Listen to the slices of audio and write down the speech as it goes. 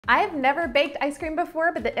I've never baked ice cream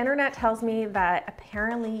before, but the internet tells me that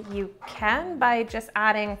apparently you can by just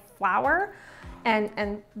adding flour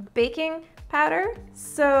and baking powder.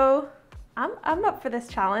 So I'm up for this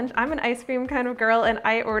challenge. I'm an ice cream kind of girl and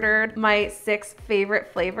I ordered my 6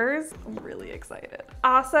 favorite flavors. I'm really excited.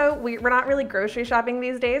 Also, we're not really grocery shopping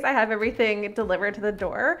these days. I have everything delivered to the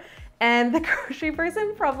door. And the grocery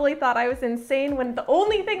person probably thought I was insane when the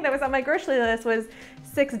only thing that was on my grocery list was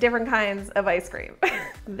 6 different kinds of ice cream.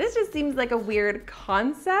 This just seems like a weird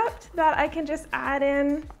concept that I can just add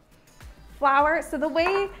in flour. So the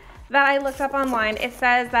way that I looked up online, it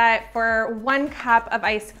says that for 1 cup of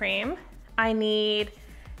ice cream, I need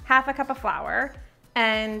half a cup of flour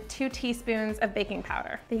and 2 teaspoons of baking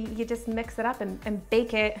powder. You just mix it up and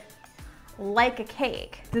bake it like a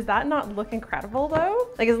cake. Does that not look incredible though?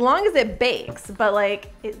 Like as long as it bakes, but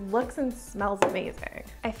like it looks and smells amazing.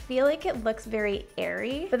 I feel like it looks very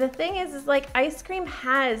airy, but the thing is like ice cream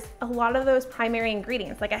has a lot of those primary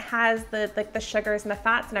ingredients. Like it has the sugars and the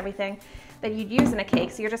fats and everything that you'd use in a cake.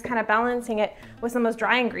 So you're just kind of balancing it with some of those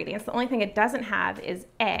dry ingredients. The only thing it doesn't have is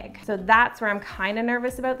egg. So that's where I'm kind of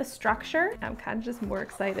nervous about the structure. I'm kind of just more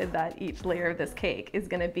excited that each layer of this cake is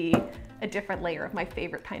gonna be a different layer of my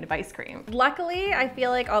favorite kind of ice cream. Luckily, I feel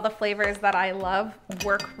like all the flavors that I love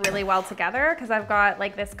work really well together because I've got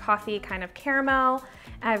like this coffee kind of caramel,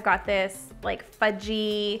 and I've got this like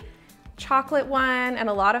fudgy chocolate one and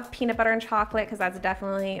a lot of peanut butter and chocolate because that's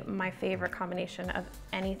definitely my favorite combination of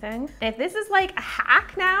anything. And if this is like a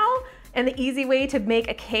hack now and the easy way to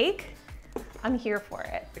make a cake, I'm here for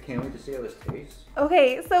it. I can't wait to see how this tastes.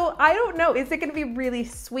 Okay, so I don't know, is it gonna be really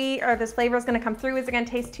sweet or this flavor is gonna come through? Is it gonna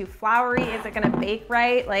taste too floury? Is it gonna bake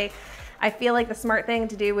right? Like, I feel like the smart thing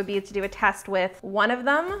to do would be to do a test with one of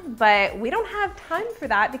them, but we don't have time for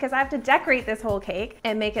that because I have to decorate this whole cake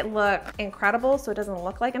and make it look incredible so it doesn't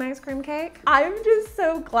look like an ice cream cake. I'm just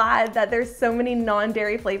so glad that there's so many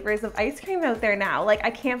non-dairy flavors of ice cream out there now. Like,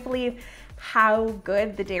 I can't believe how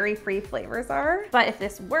good the dairy-free flavors are. But if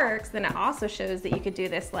this works, then it also shows that you could do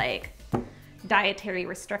this like dietary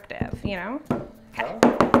restrictive, you know? Okay.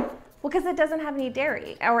 Well, because it doesn't have any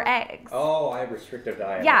dairy or eggs. Oh, I have restrictive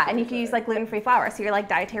diet. Yeah, and you can use like gluten-free flour, so you're like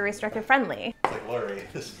dietary restrictive friendly. It's like, Lori,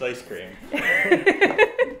 this is ice cream.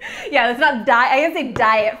 Yeah, it's not I didn't say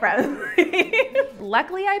diet friendly.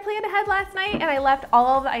 Luckily, I planned ahead last night and I left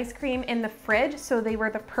all of the ice cream in the fridge, so they were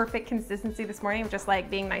the perfect consistency this morning, just like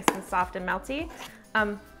being nice and soft and melty.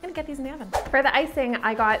 I'm gonna get these in the oven. For the icing,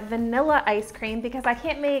 I got vanilla ice cream because I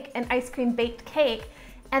can't make an ice cream baked cake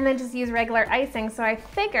and then just use regular icing. So I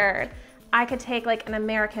figured I could take like an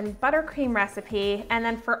American buttercream recipe and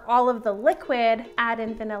then for all of the liquid, add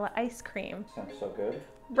in vanilla ice cream. Sounds so good.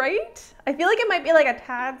 Right? I feel like it might be like a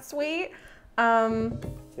tad sweet. Yeah,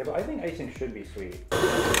 but I think icing should be sweet.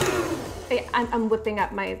 I'm whipping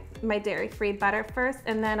up my dairy-free butter first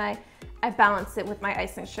and then I balance it with my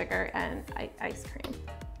icing sugar and ice cream.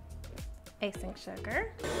 Icing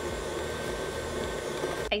sugar.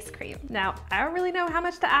 Ice cream. Now, I don't really know how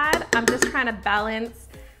much to add. I'm just trying to balance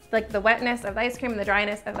like the wetness of the ice cream and the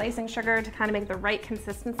dryness of the icing sugar to kind of make the right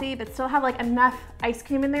consistency, but still have like enough ice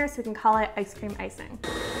cream in there so we can call it ice cream icing.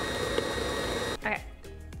 Okay,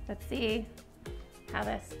 let's see how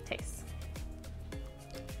this tastes.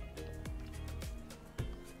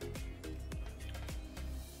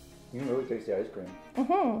 You can really taste the ice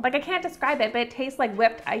cream. Like I can't describe it, but it tastes like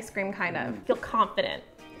whipped ice cream kind of. I feel confident.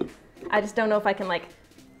 I just don't know if I can like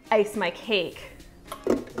ice my cake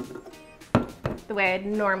the way I'd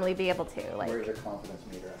normally be able to. Like, Where's your confidence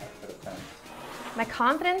meter out of 10? my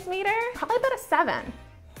confidence meter, probably about a 7.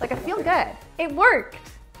 Like I feel good. It worked.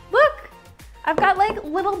 Look, I've got like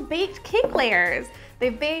little baked cake layers.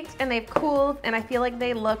 They've baked and they've cooled and I feel like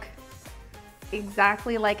they look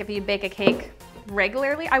exactly like if you bake a cake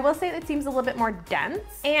regularly. I will say it seems a little bit more dense.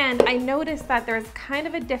 And I noticed that there's kind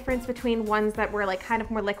of a difference between ones that were like kind of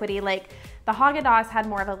more liquidy, like the Haagen-Dazs had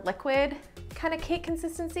more of a liquid kind of cake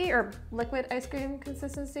consistency or liquid ice cream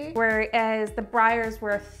consistency, whereas the Breyers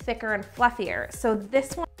were thicker and fluffier. So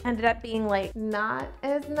this one ended up being like not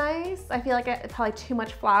as nice. I feel like it's probably too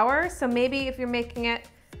much flour. So maybe if you're making it,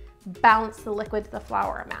 balance the liquid to the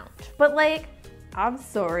flour amount. But like, I'm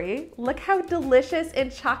sorry, look how delicious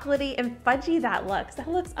and chocolatey and fudgy that looks. That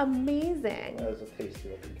looks amazing. That is a tasty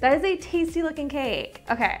looking cake. That is a tasty looking cake.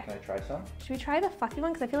 Okay. Can I try some? Should we try the fluffy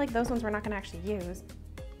one? Because I feel like those ones we're not gonna actually use.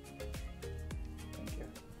 Thank you.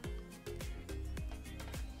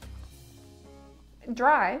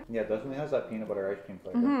 Dry. Yeah, it definitely has that peanut butter ice cream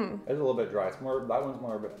flavor. It's a little bit dry. It's more, that one's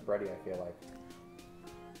more bready, I feel like.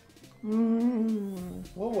 Mmm.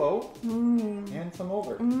 Whoa, whoa. Mmm. And some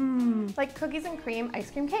over. Mmm. Like cookies and cream ice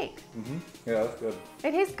cream cake. Yeah, that's good.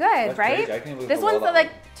 It tastes good, That's right? crazy. I can't believe This how well one's that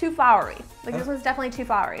like went. too floury. Like this Huh? one's definitely too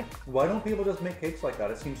floury. Why don't people just make cakes like that?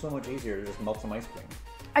 It seems so much easier to just melt some ice cream.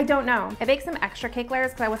 I don't know. I baked some extra cake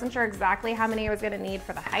layers because I wasn't sure exactly how many I was gonna need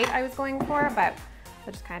for the height I was going for, but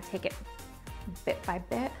I'll just kind of take it bit by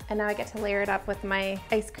bit. And now I get to layer it up with my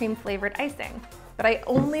ice cream flavored icing. But I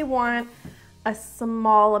only want a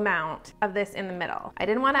small amount of this in the middle. I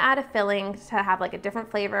didn't want to add a filling to have like a different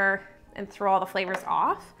flavor and throw all the flavors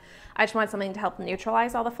off. I just want something to help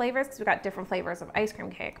neutralize all the flavors because we've got different flavors of ice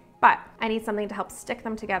cream cake. But I need something to help stick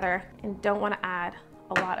them together and don't want to add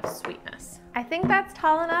a lot of sweetness. I think that's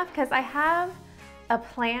tall enough because I have a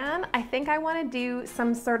plan. I think I want to do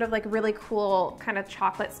some sort of like really cool kind of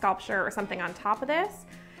chocolate sculpture or something on top of this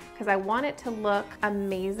because I want it to look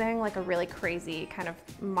amazing, like a really crazy kind of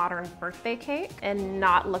modern birthday cake and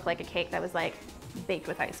not look like a cake that was like baked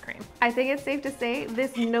with ice cream. I think it's safe to say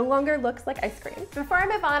this no longer looks like ice cream. Before I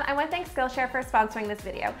move on, I want to thank Skillshare for sponsoring this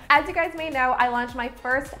video. As you guys may know, I launched my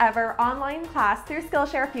first ever online class through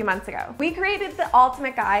Skillshare a few months ago. We created the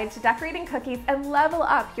ultimate guide to decorating cookies and level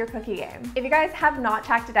up your cookie game. If you guys have not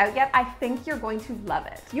checked it out yet, I think you're going to love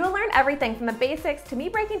it. You will learn everything from the basics to me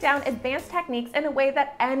breaking down advanced techniques in a way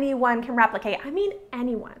that anyone can replicate. I mean,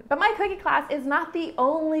 anyone. But my cookie class is not the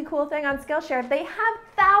only cool thing on Skillshare. They have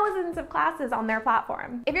thousands of classes on their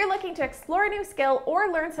platform. If you're looking to explore a new skill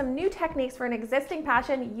or learn some new techniques for an existing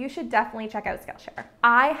passion, you should definitely check out Skillshare.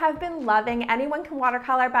 I have been loving Anyone Can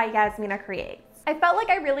Watercolor by Yasmina Creates. I felt like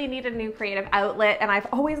I really needed a new creative outlet, and I've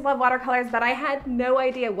always loved watercolors, but I had no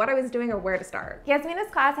idea what I was doing or where to start.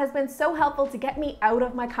 Yasmina's class has been so helpful to get me out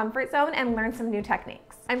of my comfort zone and learn some new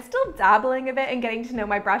techniques. I'm still dabbling a bit and getting to know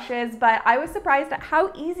my brushes, but I was surprised at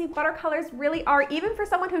how easy watercolors really are, even for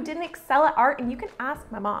someone who didn't excel at art, and you can ask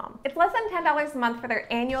my mom. It's less than $10 a month for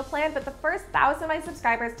their annual plan, but the first 1,000 of my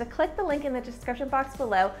subscribers to click the link in the description box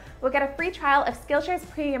below will get a free trial of Skillshare's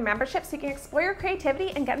premium membership so you can explore your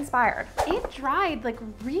creativity and get inspired. It dried like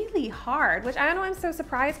really hard, which I don't know, I'm so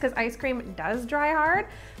surprised because ice cream does dry hard,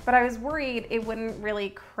 but I was worried it wouldn't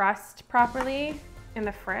really crust properly in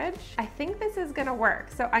the fridge. I think this is gonna work.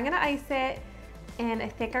 So I'm gonna ice it in a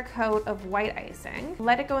thicker coat of white icing,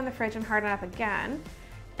 let it go in the fridge and harden up again.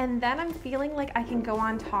 And then I'm feeling like I can go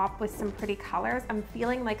on top with some pretty colors. I'm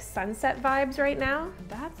feeling like sunset vibes right now.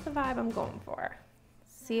 That's the vibe I'm going for.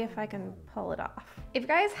 See if I can pull it off. If you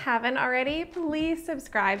guys haven't already, please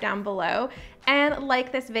subscribe down below and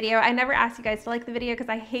like this video. I never ask you guys to like the video because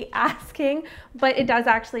I hate asking, but it does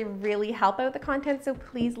actually really help out the content, so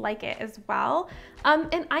please like it as well.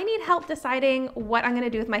 And I need help deciding what I'm gonna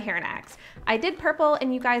do with my hair next. I did purple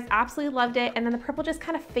and you guys absolutely loved it, and then the purple just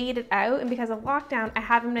kind of faded out, and because of lockdown, I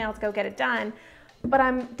haven't been able to go get it done. But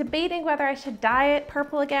I'm debating whether I should dye it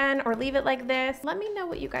purple again or leave it like this. Let me know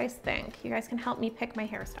what you guys think. You guys can help me pick my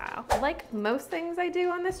hairstyle. Like most things I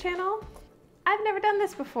do on this channel, I've never done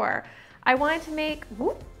this before. I wanted to make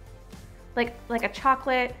like a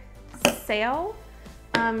chocolate sail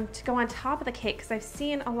to go on top of the cake because I've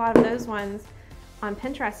seen a lot of those ones on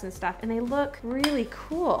Pinterest and stuff, and they look really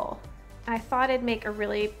cool. I thought it'd make a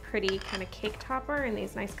really pretty kind of cake topper in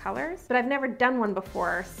these nice colors, but I've never done one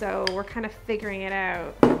before, so we're kind of figuring it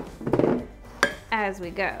out as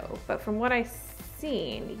we go. But from what I've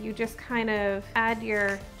seen, you just kind of add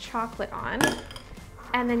your chocolate on,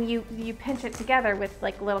 and then you pinch it together with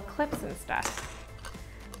like little clips and stuff.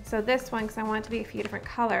 So this one, because I want it to be a few different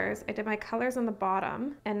colors, I did my colors on the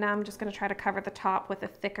bottom, and now I'm just gonna try to cover the top with a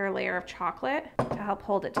thicker layer of chocolate to help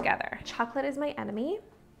hold it together. Chocolate is my enemy.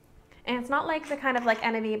 And it's not like the kind of like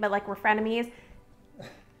enemy, but like we're frenemies.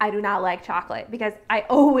 I do not like chocolate because I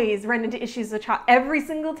always run into issues with chocolate. Every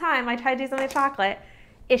single time I try to do something with chocolate,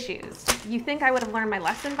 issues. You think I would have learned my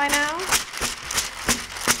lesson by now?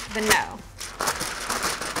 But no.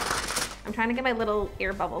 I'm trying to get my little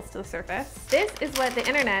air bubbles to the surface. This is what the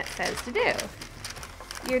internet says to do.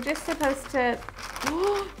 You're just supposed to,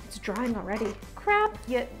 oh, it's drying already. Crap,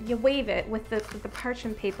 you wave it with the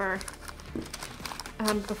parchment paper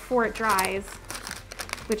before it dries,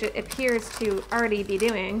 which it appears to already be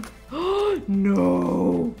doing. Oh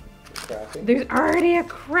no! There's already a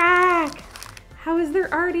crack! How is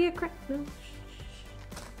there already a crack? No,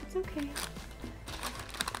 it's okay.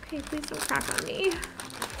 Okay, please don't crack on me.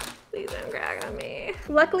 Please don't crack on me.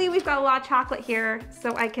 Luckily, we've got a lot of chocolate here,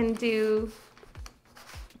 so I can do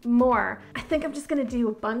more. I think I'm just gonna do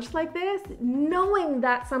a bunch like this, knowing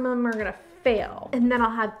that some of them are gonna fail. And then I'll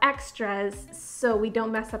have extras so we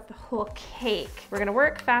don't mess up the whole cake. We're gonna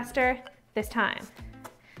work faster this time.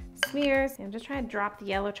 smears. I'm just trying to drop the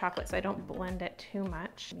yellow chocolate so I don't blend it too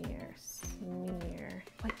much. Smear, smear.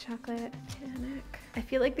 White chocolate, panic. I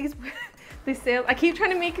feel like these sails, I keep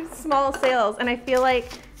trying to make small sails and I feel like,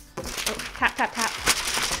 oh, tap, tap, tap.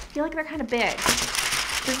 I feel like they're kind of big.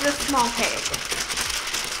 This is a small cake.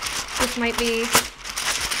 This might be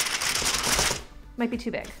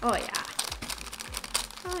too big. Oh yeah.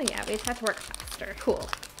 Oh yeah, we just have to work faster. Cool.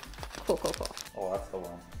 Cool, cool, cool. Oh, that's the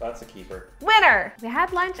one. That's a keeper. Winner! We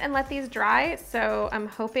had lunch and let these dry, so I'm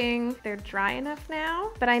hoping they're dry enough now.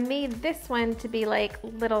 But I made this one to be like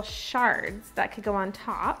little shards that could go on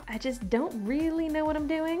top. I just don't really know what I'm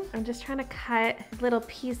doing. I'm just trying to cut little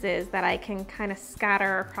pieces that I can kind of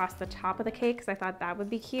scatter across the top of the cake because I thought that would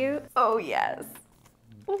be cute. Oh yes.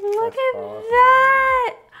 Look at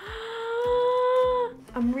that!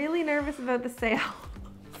 I'm really nervous about the sail.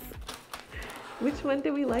 Which one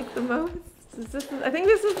do we like the most? I think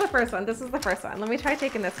this is the first one. This is the first one. Let me try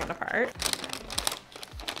taking this one apart.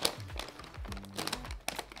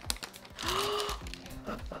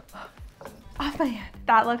 Off my hand.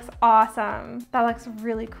 That looks awesome. That looks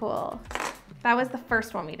really cool. That was the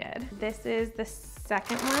first one we did. This is the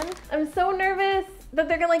second one. I'm so nervous that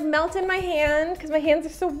they're gonna like melt in my hand because my hands are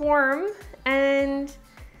so warm and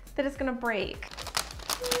that it's gonna break.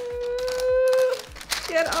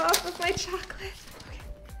 Get off of my chocolate.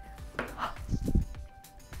 Okay.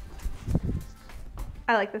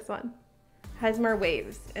 I like this one. Has more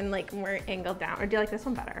waves and like more angled down. Or do you like this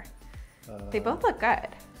one better? They both look good.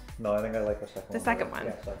 No, I think I like the second one. The second one?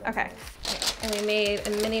 Yeah, second Okay. one. And we made a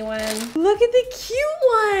mini one. Look at the cute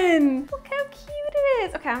one. Look how cute it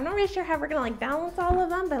is. Okay, I'm not really sure how we're gonna like balance all of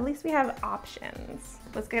them, but at least we have options.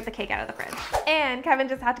 Let's get the cake out of the fridge. And Kevin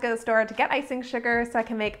just had to go to the store to get icing sugar so I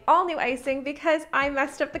can make all new icing because I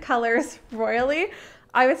messed up the colors royally.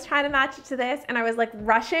 I was trying to match it to this and I was like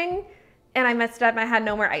rushing and I messed up. I had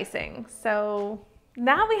no more icing. So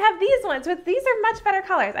now we have these ones. These are much better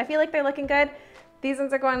colors. I feel like they're looking good. These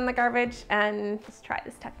ones are going in the garbage and let's try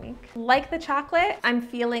this technique. Like the chocolate, I'm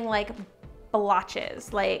feeling like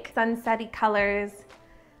blotches, like sunsetty colors,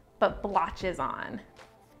 but blotches on.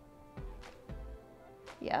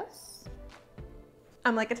 Yes?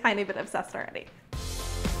 I'm like a tiny bit obsessed already.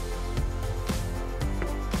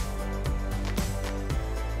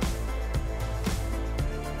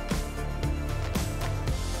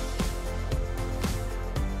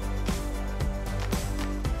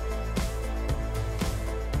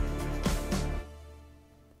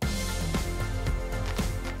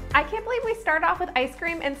 I can't believe we started off with ice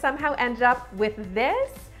cream and somehow ended up with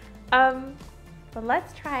this. But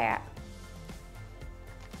let's try it.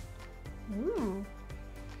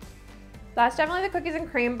 That's definitely the cookies and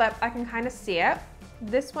cream, but I can kind of see it.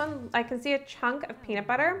 This one, I can see a chunk of peanut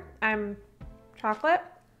butter and chocolate.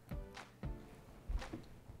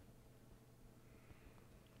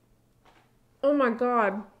 Oh my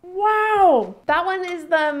God. Wow. That one is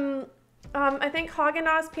the, I think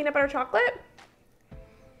Haagen-Dazs peanut butter chocolate.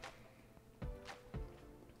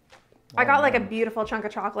 I got like a beautiful chunk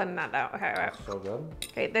of chocolate in that though. Okay, right. That's so good.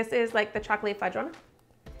 Okay, this is like the chocolate fudge one.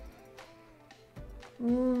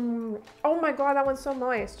 Oh my God, that one's so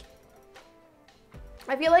moist.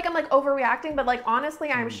 I feel like I'm like overreacting, but like honestly,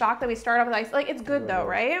 I'm shocked that we started off with ice. Like it's good though,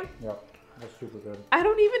 right? Yep, that's super good. I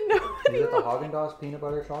don't even know Is it the Haagen-Dazs peanut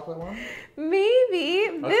butter chocolate one?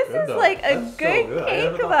 Maybe. That's this good, is though. like a That's good so good. I cake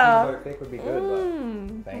never thought though. peanut butter cake would be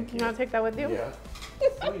good, but thank you. You want to take that with you? Yeah.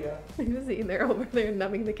 Oh yeah. He was eating there over there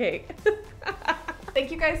numbing the cake. Thank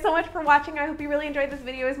you guys so much for watching. I hope you really enjoyed this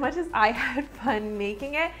video as much as I had fun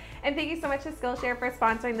making it. And thank you so much to Skillshare for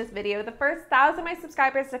sponsoring this video. The first 1,000 of my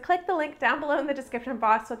subscribers to click the link down below in the description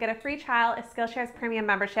box will get a free trial of Skillshare's premium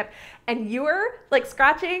membership. And you were like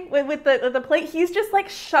scratching with the plate. He's just like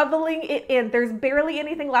shoveling it in. There's barely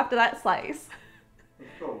anything left of that slice. It's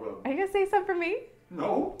so good. Are you gonna say something for me?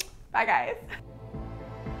 No. Bye guys.